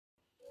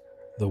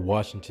The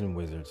Washington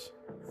Wizards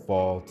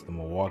fall to the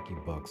Milwaukee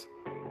Bucks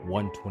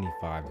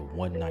 125 to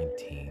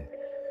 119.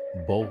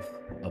 Both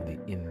of the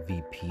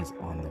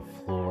MVPs on the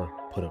floor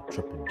put up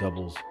triple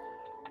doubles.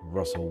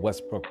 Russell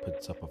Westbrook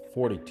puts up a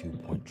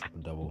 42-point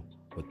triple double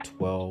with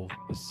 12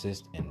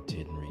 assists and 10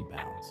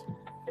 rebounds.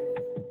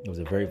 It was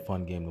a very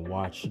fun game to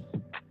watch.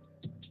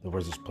 The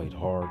Wizards played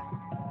hard.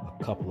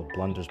 A couple of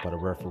blunders by the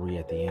referee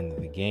at the end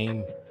of the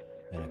game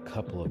and a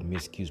couple of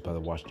miscues by the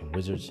Washington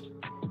Wizards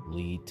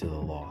lead to the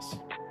loss.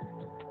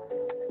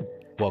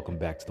 Welcome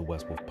back to the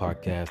Westbrook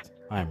Podcast.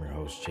 I am your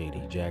host,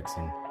 JD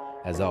Jackson.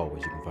 As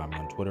always, you can find me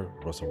on Twitter,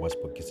 Russell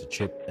Westbrook Gets a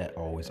Chip at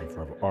Always and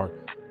Forever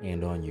Art,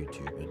 and on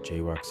YouTube at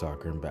JRock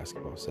Soccer and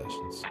Basketball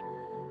Sessions.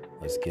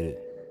 Let's get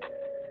it.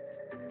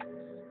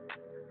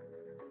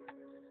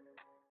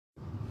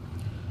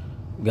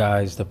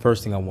 Guys, the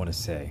first thing I want to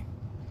say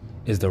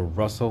is the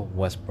Russell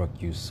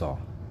Westbrook you saw.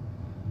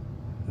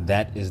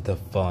 That is the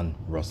fun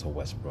Russell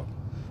Westbrook.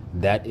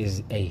 That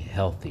is a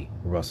healthy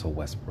Russell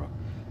Westbrook.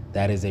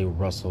 That is a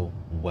Russell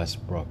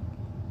Westbrook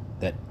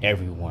that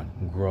everyone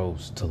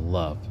grows to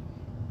love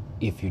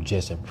if you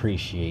just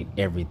appreciate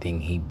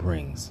everything he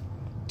brings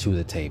to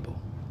the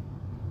table.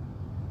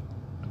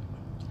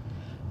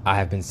 I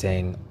have been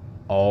saying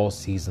all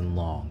season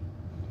long,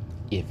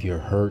 if you're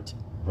hurt,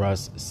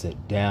 Russ,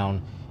 sit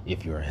down.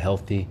 If you're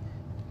healthy,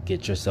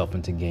 get yourself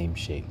into game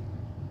shape.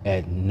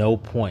 At no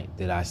point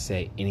did I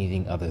say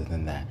anything other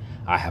than that.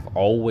 I have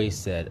always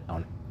said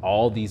on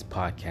all these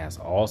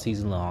podcasts, all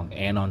season long,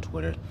 and on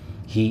Twitter,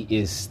 he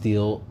is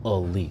still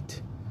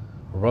elite.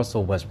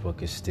 Russell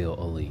Westbrook is still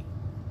elite.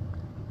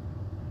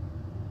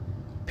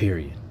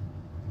 Period.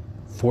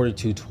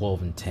 42,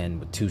 12, and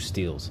 10 with 2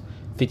 steals,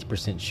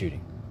 50%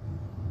 shooting,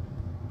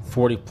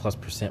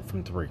 40+%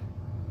 from 3.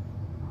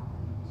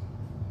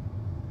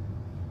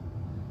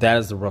 That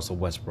is the Russell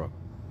Westbrook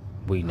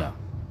we know.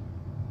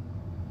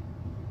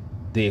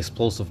 The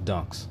explosive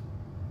dunks.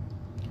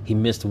 He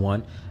missed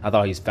one. I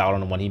thought he was fouled on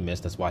the one he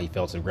missed. That's why he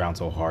fell to the ground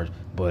so hard.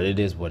 But it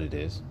is what it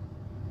is.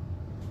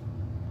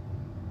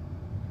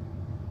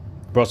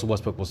 Russell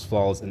Westbrook was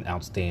flawless and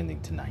outstanding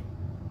tonight.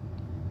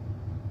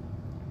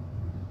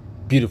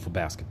 Beautiful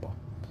basketball.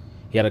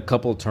 He had a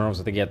couple of turnovers.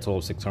 I think he had a total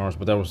of 6 turnovers.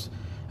 But that was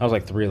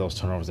like 3 of those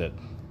turnovers that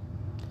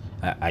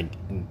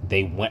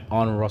they went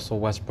on Russell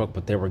Westbrook,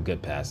 but they were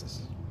good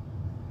passes.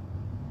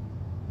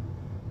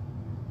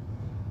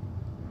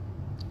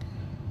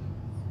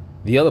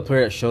 The other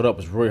player that showed up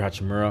was Rui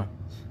Hachimura.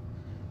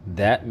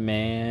 That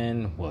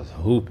man was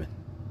hooping.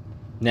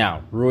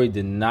 Now, Rui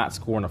did not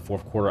score in the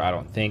fourth quarter, I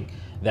don't think.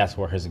 That's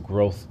where his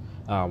growth,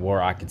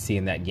 where I could see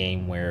in that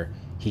game where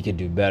he could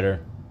do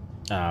better.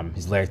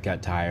 His legs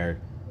got tired.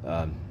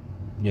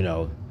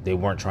 They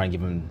weren't trying to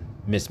give him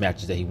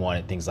mismatches that he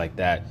wanted, things like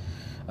that.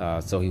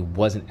 So he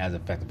wasn't as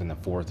effective in the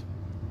fourth.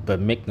 But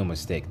make no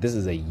mistake, this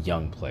is a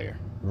young player.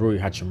 Rui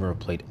Hachimura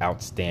played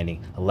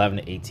outstanding, 11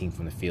 to 18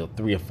 from the field,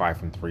 3 of 5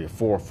 from 3,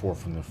 4 of 4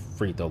 from the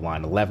free throw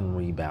line, 11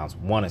 rebounds,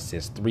 1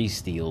 assist, 3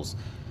 steals,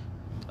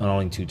 and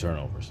only 2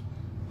 turnovers.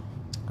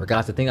 But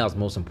guys, the thing that was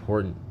most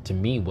important to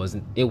me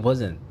wasn't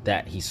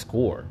that he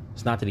scored.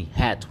 It's not that he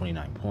had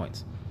 29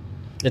 points.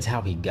 It's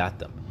how he got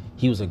them.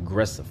 He was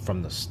aggressive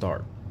from the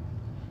start.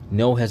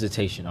 No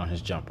hesitation on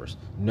his jumpers.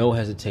 No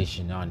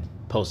hesitation on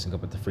posting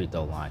up at the free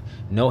throw line.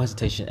 No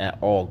hesitation at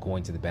all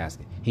going to the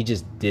basket. He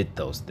just did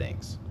those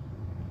things.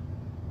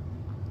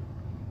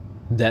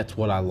 That's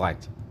what I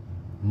liked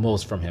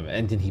most from him.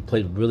 And then he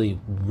played really,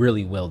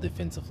 really well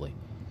defensively.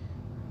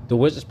 The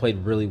Wizards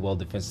played really well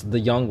defensively.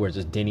 The young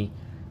Wizards, Denny,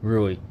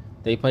 Rui,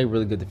 they played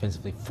really good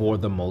defensively for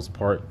the most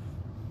part.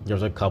 There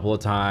was a couple of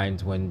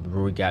times when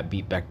Rui got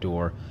beat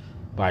backdoor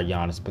by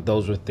Giannis, but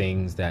those were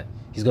things that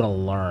he's going to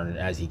learn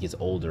as he gets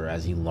older,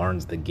 as he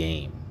learns the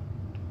game,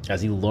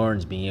 as he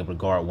learns being able to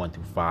guard 1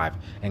 through 5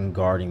 and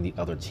guarding the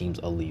other team's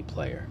elite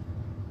player.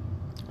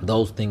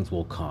 Those things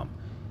will come,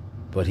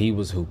 but he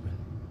was hooping.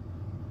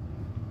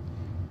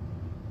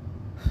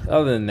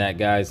 Other than that,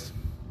 guys,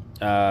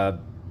 9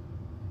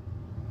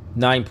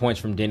 points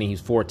from Denny.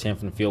 He's 4 of 10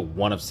 from the field,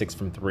 1 of 6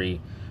 from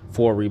 3,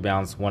 4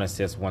 rebounds, 1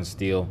 assist, 1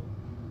 steal,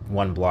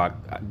 1 block.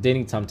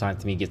 Denny sometimes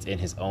to me gets in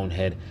his own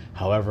head.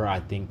 However, I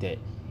think that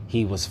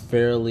he was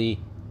fairly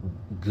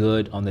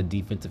good on the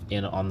defensive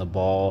end on the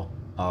ball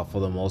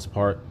for the most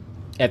part.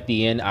 At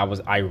the end, I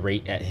was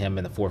irate at him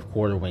in the fourth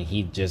quarter when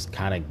he just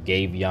kind of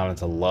gave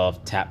Giannis a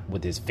love tap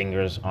with his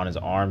fingers on his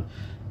arm.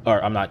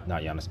 Or I'm not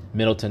Giannis,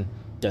 Middleton.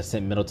 Just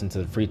sent Middleton to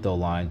the free throw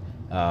line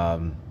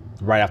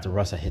right after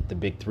Russell hit the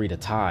big 3 to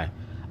tie.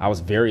 I was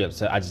very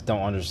upset. I just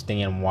don't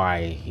understand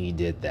why he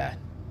did that.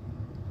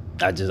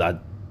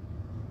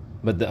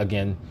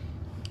 Again,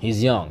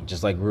 he's young,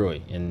 just like Rui,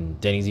 and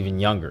Denny's even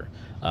younger.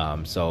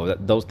 So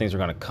those things are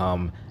going to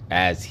come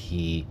as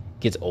he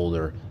gets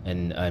older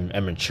and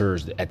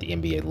matures at the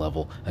NBA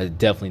level. It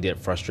definitely did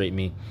frustrate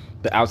me.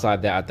 But outside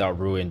of that, I thought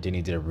Rui and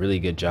Denny did a really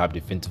good job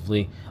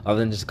defensively,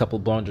 other than just a couple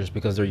of blunders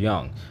because they're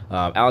young.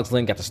 Alex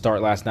Len got to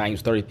start last night.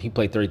 He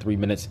played 33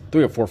 minutes,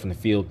 3 of 4 from the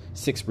field,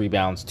 6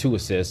 rebounds, 2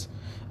 assists,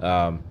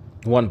 1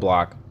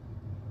 block.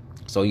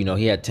 So,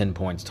 he had 10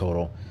 points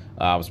total.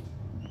 I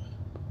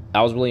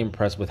was really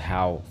impressed with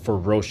how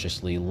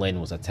ferociously Lynn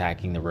was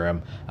attacking the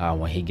rim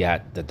when he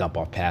got the dump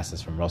off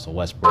passes from Russell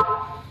Westbrook.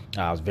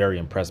 I was very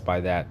impressed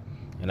by that,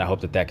 and I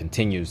hope that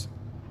continues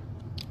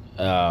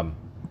um,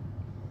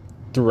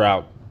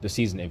 throughout the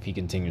season if he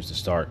continues to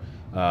start.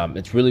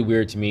 It's really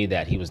weird to me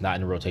that he was not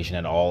in the rotation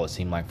at all. It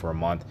seemed like for a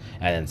month,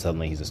 and then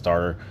suddenly he's a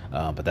starter.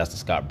 But that's the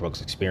Scott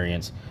Brooks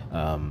experience.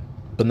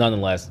 But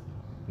nonetheless,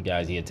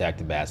 guys, he attacked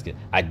the basket.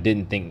 I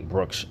didn't think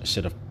Brooks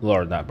should have,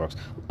 or not Brooks.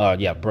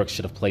 Brooks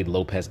should have played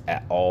Lopez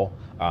at all.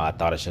 I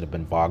thought it should have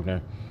been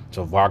Wagner.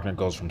 So Wagner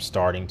goes from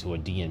starting to a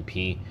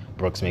DNP.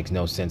 Brooks makes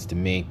no sense to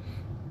me,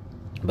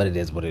 but it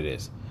is what it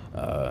is.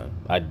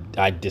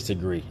 I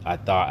disagree. I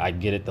thought I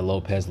get it, the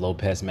Lopez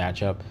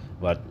matchup,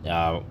 but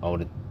I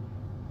would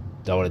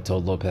have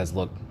told Lopez,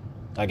 look,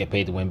 I get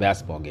paid to win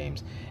basketball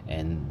games,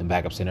 and the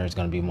backup center is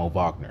going to be Mo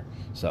Wagner.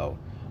 So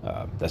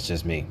that's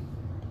just me.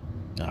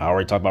 I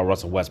already talked about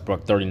Russell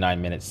Westbrook,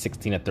 39 minutes,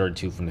 16 of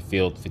 32 from the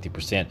field,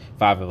 50%,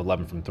 5 of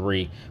 11 from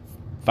 3,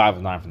 5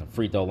 of 9 from the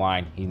free throw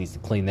line. He needs to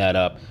clean that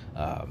up.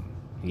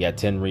 He had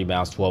 10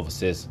 rebounds, 12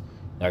 assists,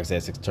 like I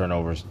said, 6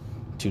 turnovers,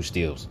 2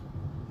 steals.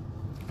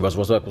 Russell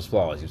Westbrook was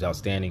flawless. He was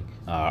outstanding.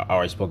 I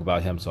already spoke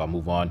about him, so I'll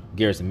move on.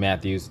 Garrison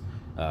Matthews,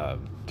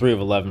 3 of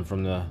 11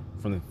 from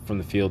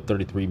the field,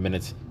 33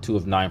 minutes, 2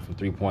 of 9 from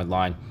three-point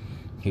line.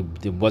 He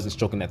wasn't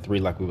stroking that three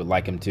like we would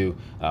like him to.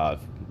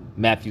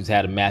 Matthews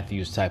had a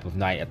Matthews type of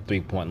night at the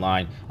three-point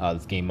line.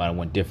 This game might have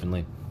went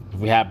differently. If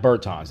we had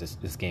Bertans,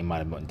 this game might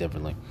have went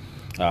differently.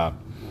 But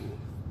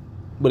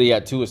he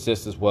had 2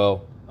 assists as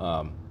well.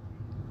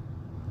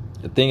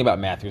 The thing about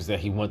Matthews is that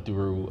he went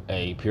through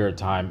a period of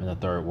time in the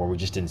third where we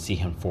just didn't see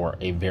him for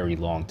a very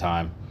long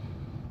time.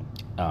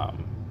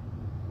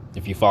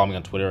 If you follow me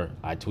on Twitter,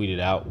 I tweeted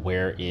out,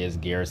 where is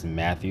Garrison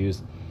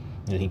Matthews?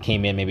 And he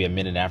came in maybe a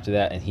minute after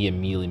that, and he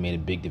immediately made a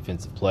big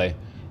defensive play.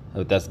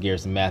 That's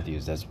Garrison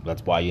Matthews. That's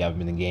why you have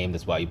him in the game.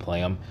 That's why you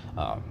play him.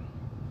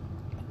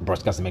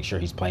 Brooks got to make sure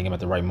he's playing him at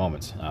the right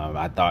moments.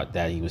 I thought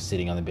that he was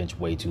sitting on the bench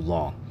way too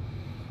long.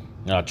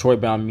 Troy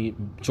Brown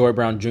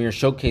Jr.,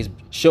 Showcase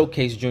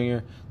Jr.,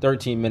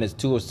 13 minutes,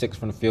 2 of 6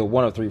 from the field,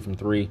 1 of 3 from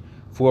 3,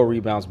 4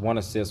 rebounds, 1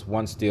 assist,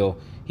 1 steal.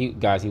 He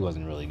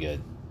wasn't really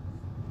good.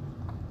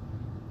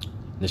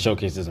 The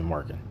showcase isn't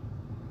working.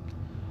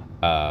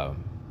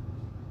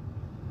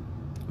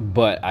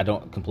 But I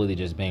don't completely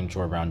just blame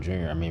Troy Brown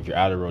Jr. I mean, if you're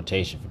out of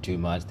rotation for 2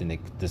 months, then they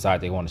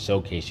decide they want to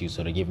showcase you,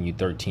 so they're giving you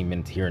 13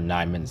 minutes here and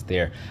 9 minutes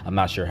there. I'm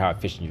not sure how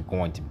efficient you're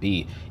going to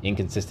be.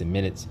 Inconsistent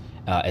minutes,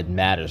 it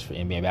matters for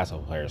NBA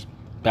basketball players.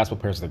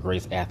 Basketball players are the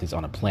greatest athletes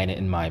on the planet,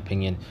 in my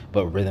opinion,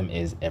 but rhythm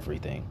is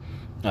everything.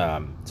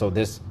 So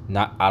this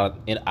not out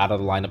of the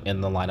lineup,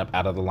 in the lineup,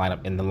 out of the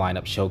lineup, in the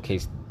lineup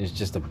showcase is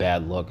just a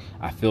bad look.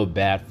 I feel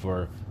bad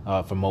for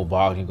Mo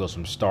Wagner. He goes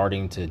from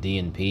starting to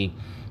DNP.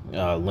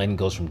 Lynn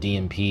goes from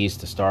DNPs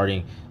to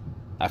starting.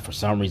 For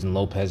some reason,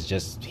 Lopez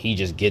just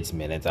gets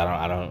minutes.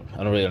 I don't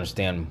really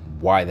understand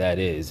why that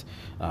is.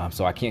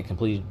 So I can't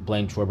completely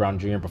blame Troy Brown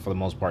Jr., but for the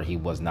most part, he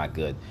was not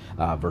good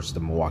versus the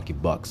Milwaukee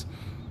Bucks.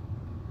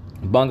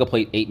 Bunga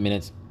played 8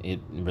 minutes. It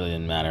really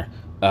didn't matter.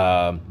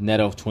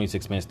 Neto,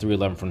 26 minutes, 3 of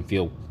 11 from the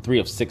field, 3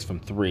 of 6 from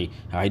 3.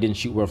 He didn't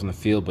shoot well from the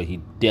field, but he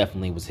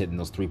definitely was hitting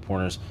those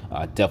 3-pointers.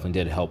 Definitely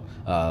did help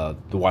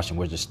the Washington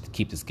Wizards to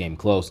keep this game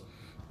close.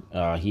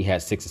 He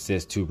had 6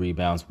 assists, 2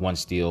 rebounds, 1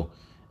 steal,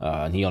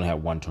 and he only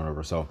had 1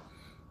 turnover. So,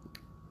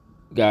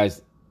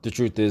 guys, the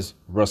truth is,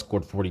 Russ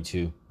scored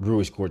 42,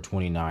 Rui scored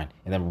 29,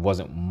 and there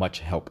wasn't much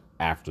help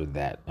after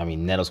that. I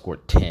mean, Neto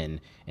scored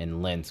 10,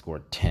 and Lynn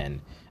scored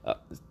 10.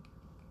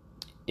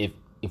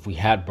 If we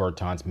had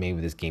Bertans, maybe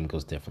this game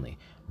goes differently.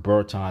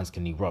 Bertans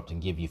can erupt and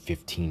give you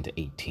 15 to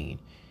 18.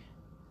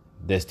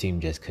 This team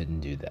just couldn't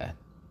do that.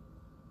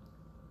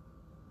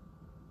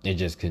 It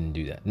just couldn't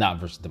do that. Not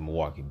versus the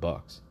Milwaukee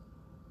Bucks.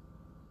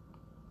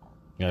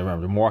 You know,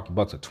 remember, the Milwaukee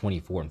Bucks are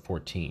 24 and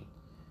 14.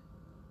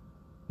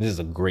 This is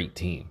a great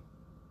team.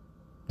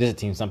 This is a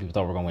team some people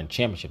thought were going to win a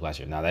championship last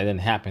year. Now, that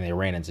didn't happen. They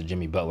ran into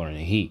Jimmy Butler and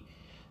the Heat.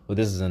 But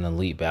this is an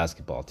elite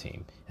basketball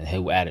team. And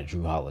who added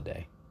Drew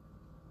Holiday?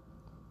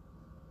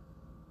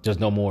 There's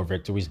no more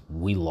victories.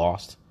 We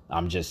lost.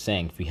 I'm just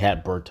saying, if we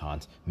had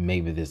Bertans,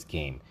 maybe this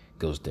game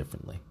goes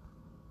differently.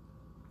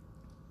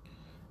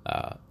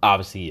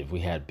 Obviously, if we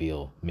had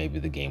Beal, maybe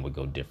the game would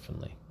go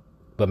differently.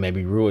 But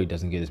maybe Rui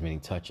doesn't get as many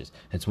touches.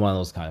 It's one of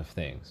those kind of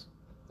things.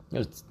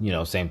 It's,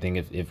 same thing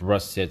if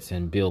Russ sits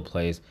and Beal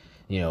plays,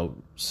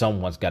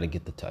 someone's got to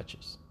get the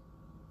touches.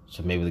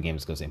 So maybe the game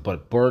is going to say.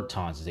 But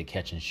Bertans is a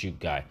catch-and-shoot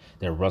guy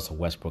that Russell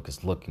Westbrook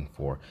is looking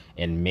for.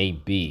 And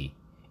maybe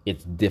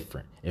it's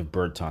different if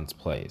Bertans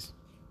plays.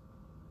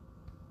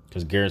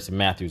 Because Garrison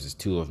Matthews is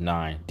 2 of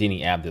 9.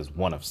 Denny Abdul is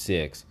 1 of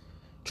 6.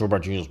 Troy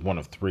Brown Jr. is 1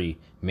 of 3.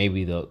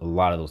 Maybe a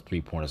lot of those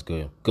 3-pointers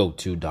go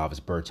to Davis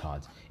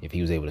Bertans if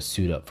he was able to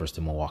suit up versus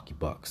the Milwaukee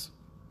Bucks.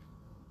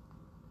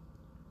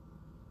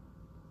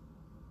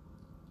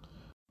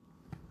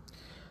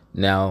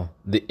 Now,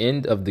 the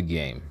end of the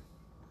game.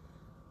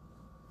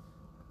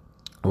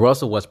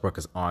 Russell Westbrook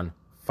is on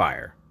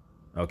fire.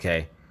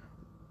 Okay?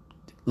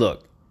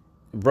 Look,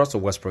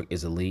 Russell Westbrook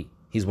is elite.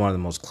 He's one of the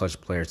most clutch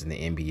players in the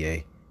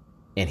NBA,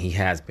 and he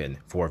has been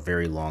for a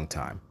very long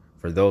time.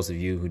 For those of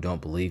you who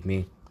don't believe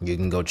me, you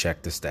can go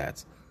check the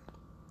stats.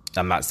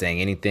 I'm not saying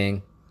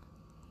anything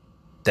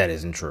that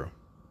isn't true.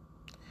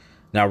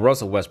 Now,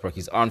 Russell Westbrook,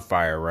 he's on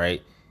fire,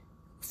 right?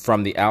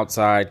 From the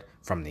outside,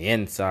 from the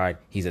inside,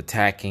 he's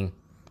attacking.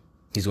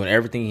 He's doing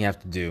everything he has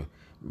to do.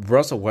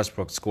 Russell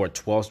Westbrook scored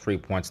 12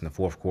 straight points in the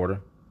fourth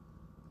quarter.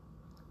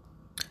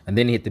 And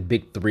then he hit the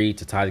big three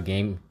to tie the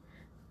game,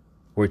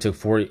 where he took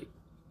 40.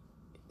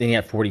 Then he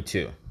had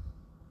 42.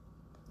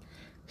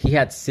 He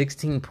had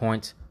 16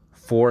 points,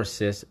 4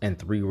 assists, and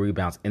 3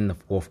 rebounds in the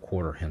fourth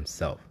quarter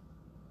himself.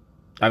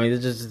 I mean,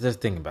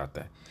 just think about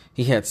that.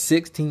 He had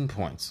 16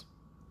 points,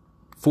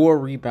 4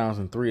 rebounds,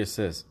 and 3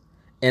 assists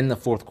in the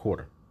fourth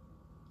quarter.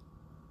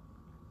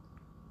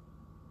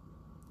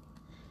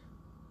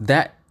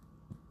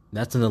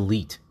 That's an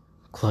elite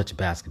clutch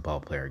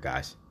basketball player,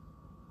 guys.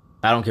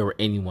 I don't care what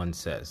anyone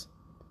says.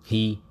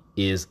 He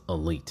is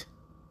elite.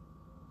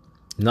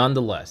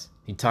 Nonetheless,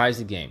 he ties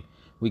the game.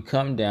 We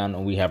come down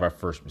and we have our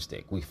first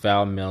mistake. We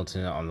foul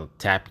Middleton on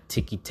the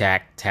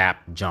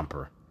ticky-tack-tap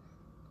jumper.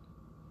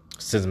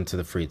 Sends him to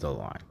the free throw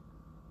line.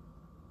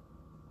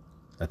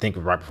 I think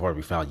right before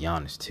we fouled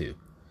Giannis too.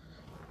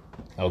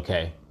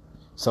 Okay,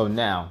 so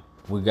now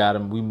we got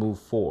him. We move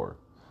forward.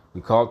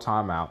 We call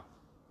timeout.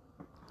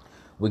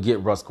 We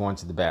get Russ going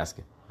to the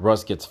basket.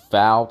 Russ gets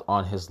fouled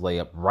on his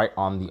layup right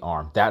on the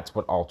arm. That's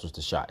what alters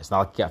the shot. It's not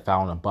like he got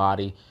fouled on the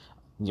body.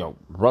 You know,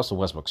 Russell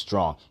Westbrook's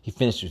strong. He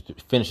finishes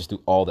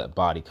through all that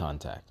body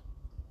contact.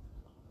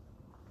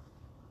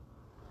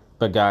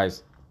 But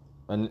guys,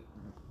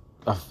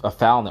 a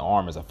foul on the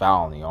arm is a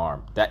foul on the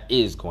arm. That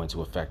is going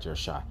to affect your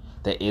shot.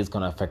 That is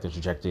going to affect the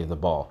trajectory of the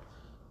ball.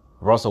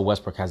 Russell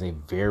Westbrook has a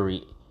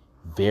very,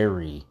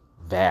 very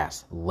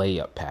vast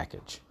layup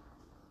package.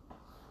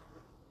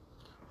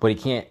 But he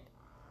can't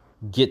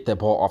get the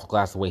ball off the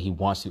glass the way he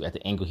wants to, at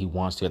the angle he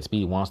wants to, at the speed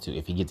he wants to,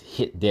 if he gets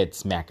hit dead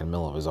smack in the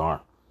middle of his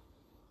arm.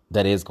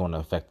 That is going to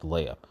affect the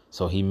layup.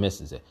 So he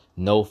misses it.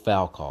 No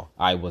foul call.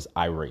 I was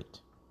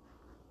irate.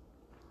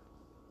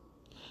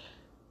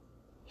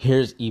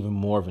 Here's even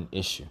more of an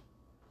issue.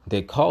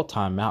 They called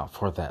timeout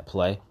for that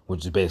play,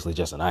 which is basically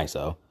just an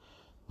ISO,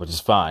 which is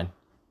fine.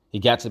 He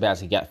got to the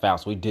basket, he got fouled,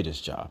 so he did his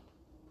job.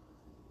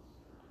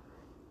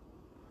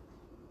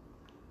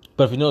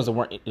 But if you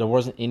notice, there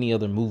wasn't any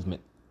other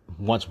movement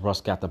once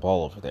Russ got the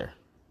ball over there.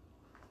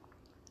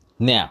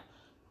 Now,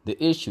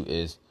 the issue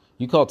is,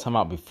 you call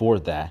timeout before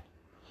that,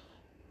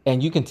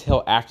 and you can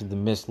tell after the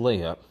missed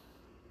layup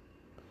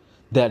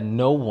that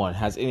no one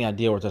has any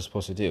idea what they're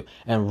supposed to do.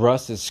 And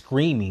Russ is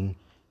screaming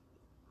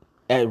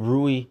at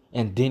Rui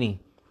and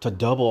Denny to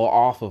double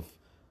off of,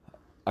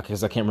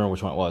 because I can't remember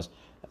which one it was.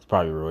 It's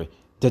probably Rui.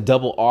 To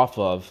double off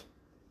of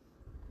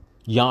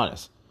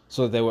Giannis.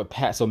 So they would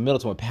pass. So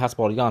Middleton would pass the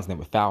ball to Giannis and they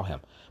would foul him.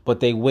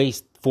 But they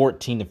waste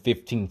 14 to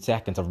 15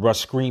 seconds of Russ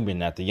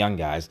screaming at the young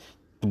guys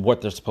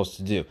what they're supposed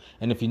to do.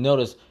 And if you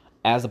notice,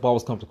 as the ball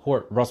was coming to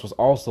court, Russ was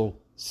also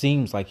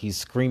seems like he's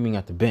screaming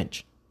at the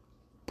bench.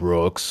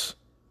 Brooks.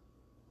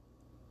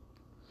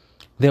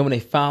 Then when they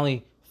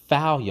finally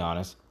foul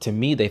Giannis, to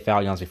me they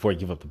foul Giannis before he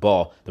give up the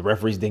ball. The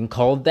referees didn't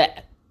call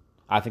that.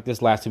 I think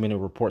this last 2-minute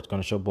report is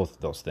going to show both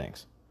of those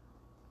things.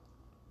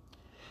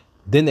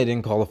 Then they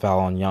didn't call a foul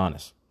on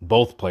Giannis.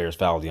 Both players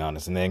fouled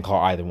Giannis, and they didn't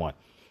call either one.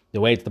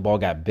 The way the ball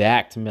got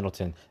back to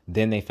Middleton,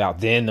 then they fouled.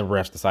 Then the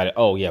refs decided,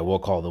 oh, yeah, we'll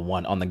call the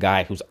one on the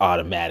guy who's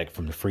automatic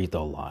from the free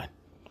throw line.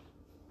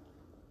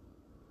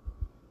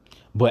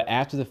 But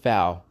after the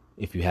foul,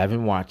 if you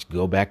haven't watched,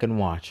 go back and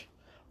watch.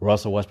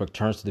 Russell Westbrook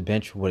turns to the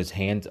bench with his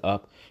hands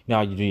up. You know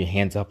how you do your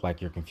hands up like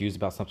you're confused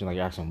about something, like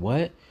you're asking,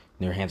 what? And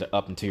your hands are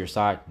up and to your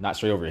side, not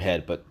straight over your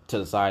head, but to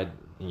the side,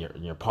 and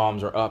your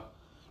palms are up.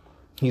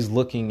 He's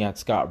looking at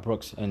Scott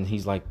Brooks, and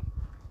he's like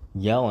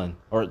yelling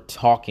or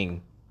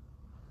talking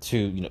to,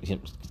 you know,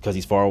 him, because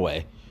he's far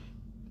away,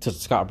 to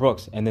Scott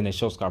Brooks. And then they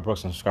show Scott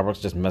Brooks, and Scott Brooks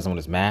just messing with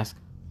his mask.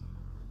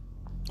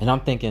 And I'm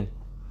thinking,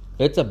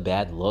 it's a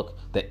bad look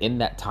that in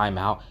that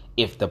timeout,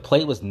 if the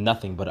play was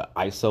nothing but an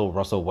ISO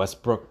Russell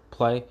Westbrook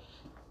play,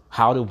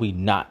 how did we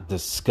not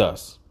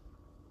discuss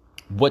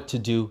what to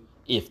do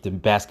if the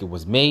basket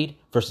was made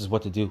versus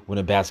what to do when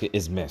a basket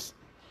is missed?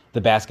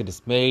 The basket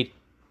is made,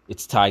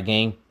 it's tie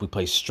game. We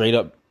play straight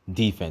up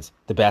defense.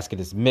 The basket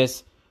is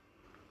missed.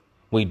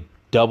 We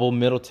double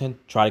Middleton,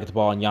 try to get the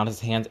ball in Giannis'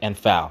 hands, and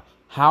foul.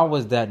 How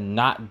was that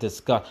not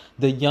discussed?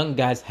 The young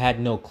guys had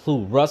no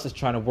clue. Russ is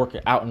trying to work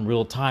it out in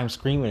real time,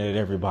 screaming at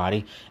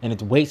everybody, and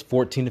it wastes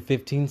 14 to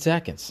 15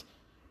 seconds.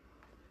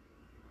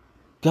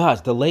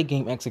 Guys, the late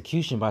game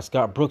execution by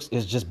Scott Brooks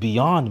is just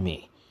beyond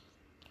me.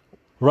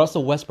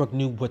 Russell Westbrook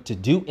knew what to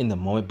do in the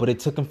moment, but it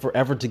took him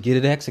forever to get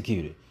it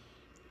executed.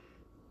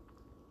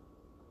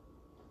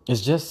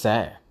 It's just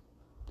sad.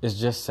 It's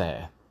just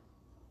sad.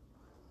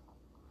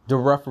 The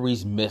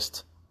referees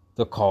missed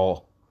the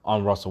call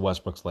on Russell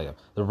Westbrook's layup.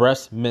 The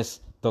refs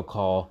missed the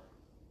call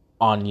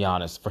on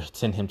Giannis for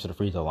sending him to the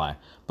free throw line.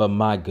 But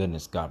my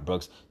goodness, Scott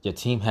Brooks, your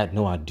team had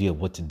no idea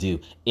what to do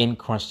in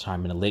crunch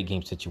time in a late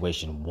game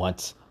situation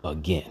once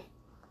again.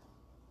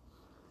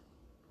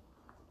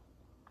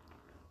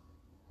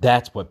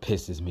 That's what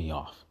pisses me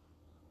off.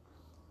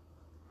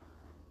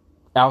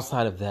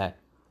 Outside of that,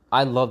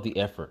 I love the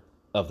effort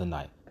of the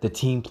night. The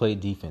team played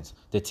defense.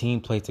 The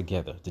team played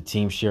together. The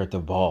team shared the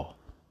ball.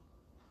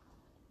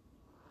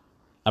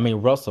 I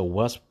mean, Russell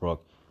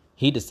Westbrook,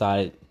 he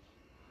decided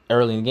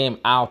early in the game,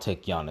 I'll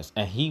take Giannis.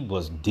 And he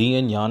was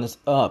D'ing Giannis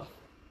up.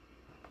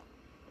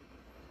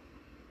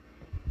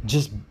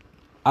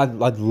 I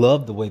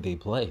love the way they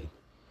played.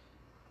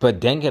 But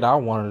dang it, I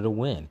wanted to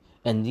win.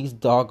 And these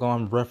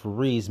doggone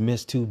referees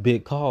missed 2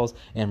 big calls,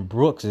 and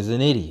Brooks is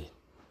an idiot.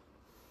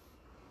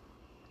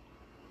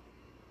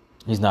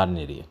 He's not an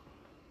idiot.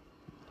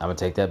 I'm going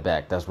to take that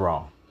back. That's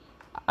wrong.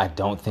 I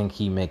don't think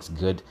he makes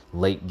good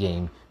late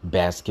game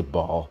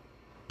basketball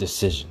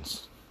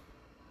decisions.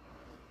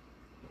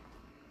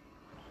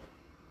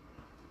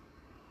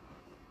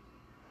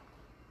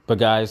 But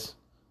guys,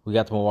 we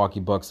got the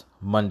Milwaukee Bucks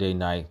Monday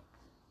night.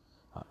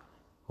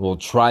 We'll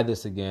try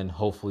this again,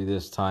 hopefully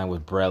this time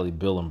with Bradley,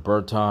 Bill, and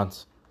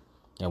Bertans,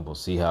 and we'll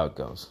see how it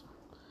goes.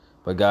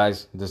 But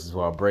guys, this is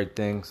where I'll break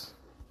things.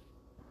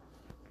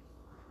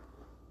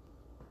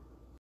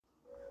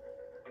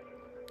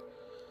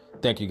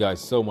 Thank you guys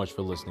so much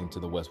for listening to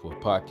the Westwood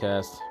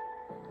Podcast.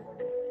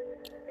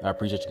 I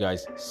appreciate you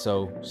guys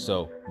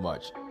so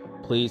much.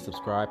 Please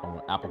subscribe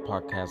on Apple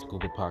Podcasts,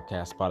 Google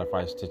Podcasts,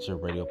 Spotify, Stitcher,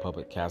 Radio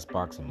Public,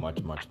 CastBox, and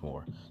much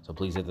more. So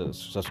please hit the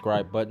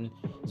subscribe button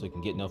so you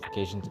can get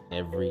notifications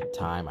every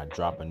time I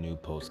drop a new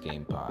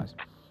post-game pod.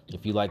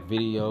 If you like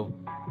video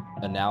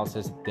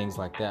analysis, things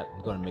like that,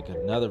 I'm going to make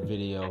another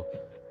video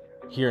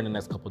here in the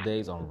next couple of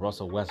days on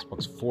Russell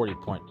Westbrook's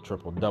 40-point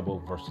triple-double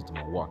versus the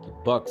Milwaukee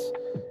Bucks.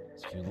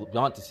 So if you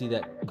want to see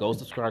that, go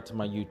subscribe to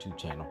my YouTube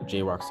channel,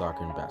 J-Rock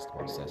Soccer and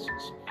Basketball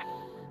Sessions.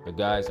 But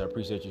guys, I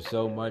appreciate you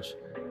so much.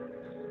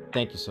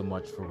 Thank you so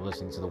much for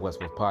listening to the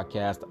Westwood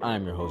Podcast.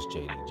 I'm your host,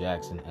 JD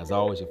Jackson. As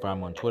always, you can find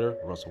me on Twitter,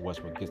 Russell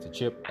Westbrook Gets the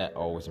Chip, at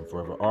Always and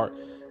Forever Art,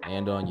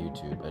 and on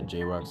YouTube at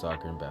J-Rock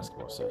Soccer and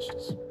Basketball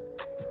Sessions.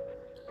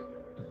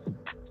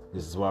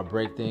 This is where I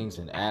break things,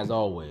 and as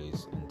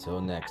always,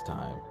 until next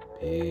time,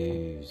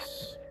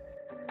 peace.